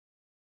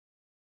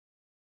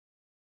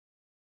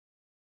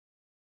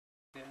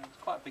Yeah, it's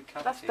quite a big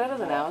cavity. That's better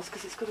than ours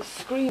because it's got a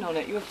screen on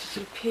it. You have to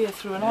sort of peer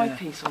through an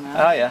eyepiece on ours.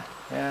 Oh yeah,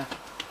 yeah.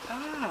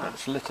 Ah.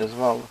 It's lit as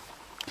well.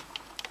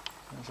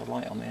 There's a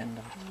light on the end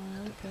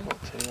of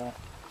it. Okay.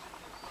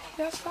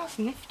 That's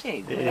nifty.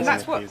 It And is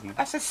that's nifty, isn't it?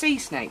 That's a sea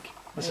snake.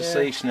 It's a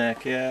sea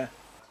snake, yeah.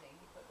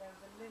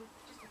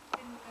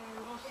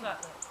 What's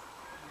that?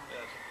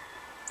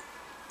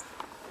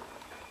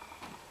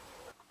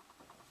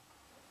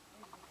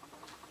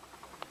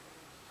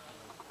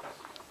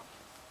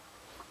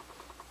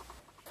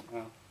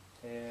 Oh,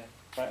 yeah,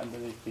 right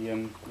underneath the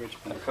ridge.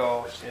 Of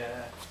course,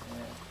 yeah.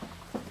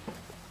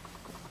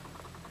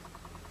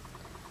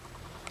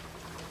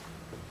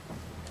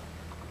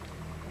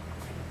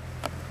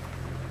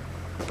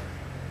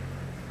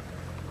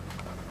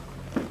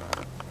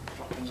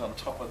 Droppings on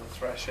top of the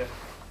thresher.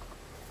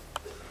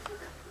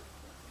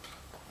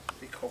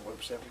 Big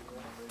cobwebs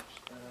everywhere on the ridge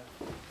there.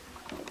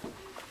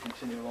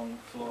 Continue along the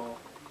floor.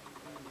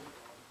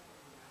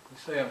 You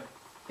see them?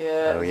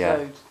 Yeah. Oh, yeah.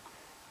 Loads.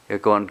 Yeah,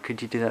 go on.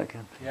 Could you do that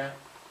again? Yeah.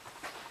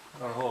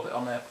 Or hold it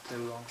on there for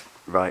too long.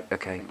 Right.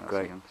 Okay.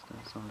 Great.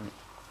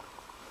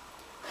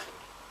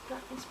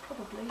 That is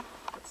probably.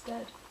 It's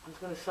dead. I was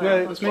going to say. Yeah,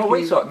 it was Well,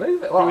 we sort of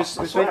move it. Well, was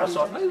I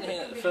started moving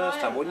it the first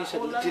time. When you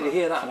said, did you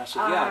hear that? And I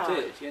said, yeah, I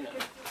did. You know.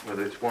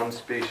 Whether it's one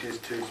species,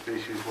 two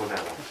species,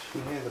 whatever.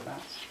 You can hear the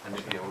bats. And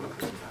if you look at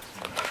the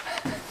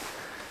bats.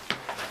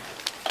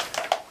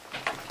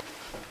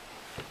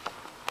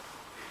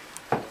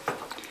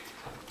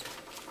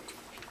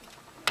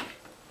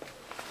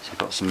 So you've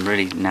got some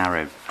really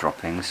narrow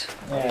droppings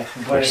Yeah,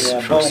 for,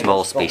 for a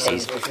small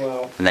species, as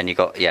well. and then you've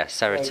got Very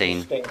serotine.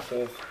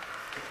 distinctive.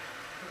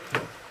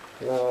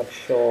 Large,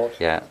 short.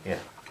 Yeah. Yeah.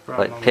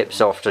 Like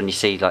pips often you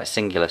see like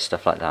singular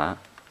stuff like that.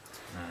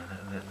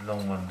 No, the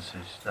long ones,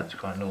 that's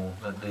quite normal.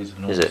 These are Is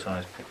normal it?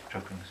 sized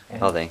droppings. Yeah.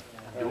 Are they?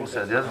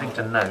 Also, the other thing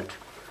to note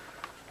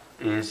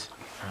is,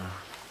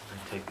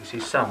 you see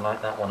some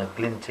like that one are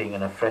glinting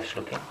and are fresh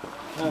looking.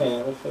 Oh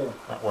yeah, that's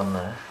it. That one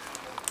there.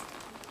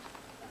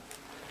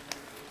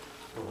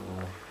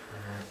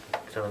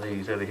 Some of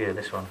these over here,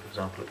 this one for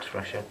example looks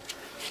fresher.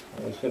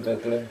 It's a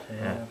bit glinting.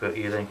 Yeah, but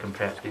you then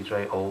compare it to these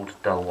very old,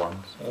 dull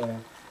ones. Yeah.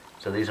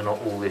 So these are not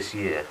all this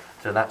year.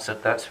 So that's a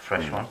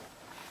fresh one,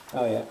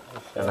 Oh yeah.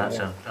 and that's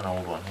an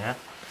old one. Yeah.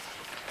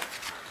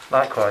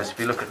 Likewise, if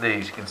you look at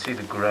these, you can see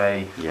the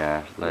grey,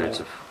 Yeah, loads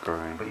of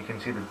grey. but you can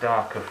see the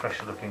darker,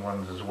 fresher looking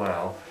ones as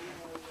well.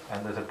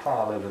 And there's a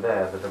pile over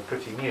there that are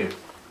pretty new.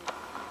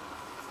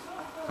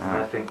 And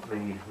I think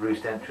the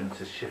roost entrance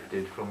has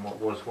shifted from what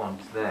was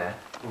once there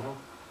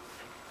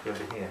to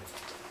over here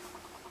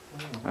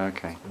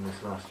Okay. in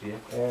this last year.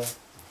 Yeah.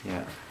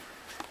 Yeah.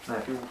 Now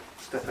if you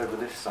step over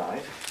this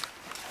side,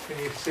 can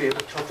you see at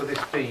the top of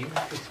this beam,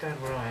 if you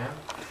stand where I am,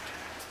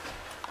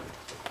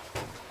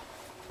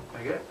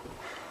 there you go.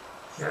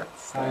 Yeah.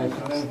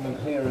 There's movement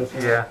here as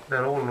well. Yeah,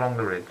 they're all along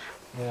the ridge.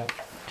 Yeah.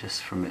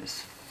 Just from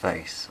its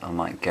face, I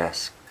might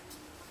guess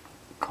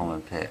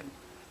common pip.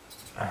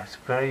 That's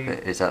very.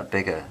 But is that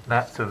bigger?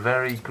 That's a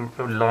very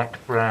light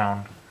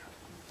brown,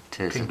 It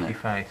is, isn't pinky it?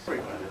 face.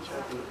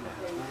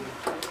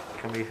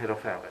 Can we head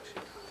off out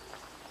actually?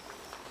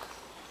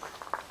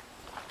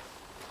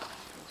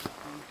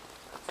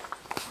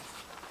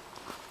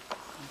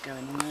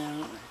 Going in there,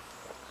 aren't they?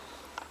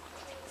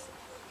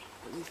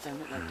 But these don't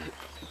look like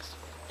pigs.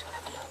 Do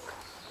have a look.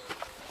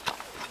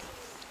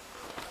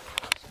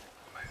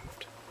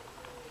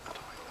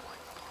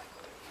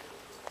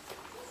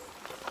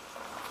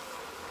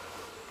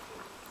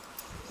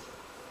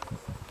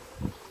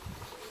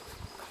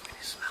 Can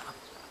you smell them?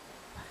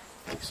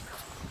 Can you smell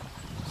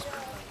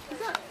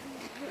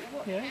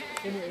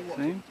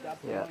them?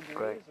 Yeah,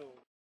 great.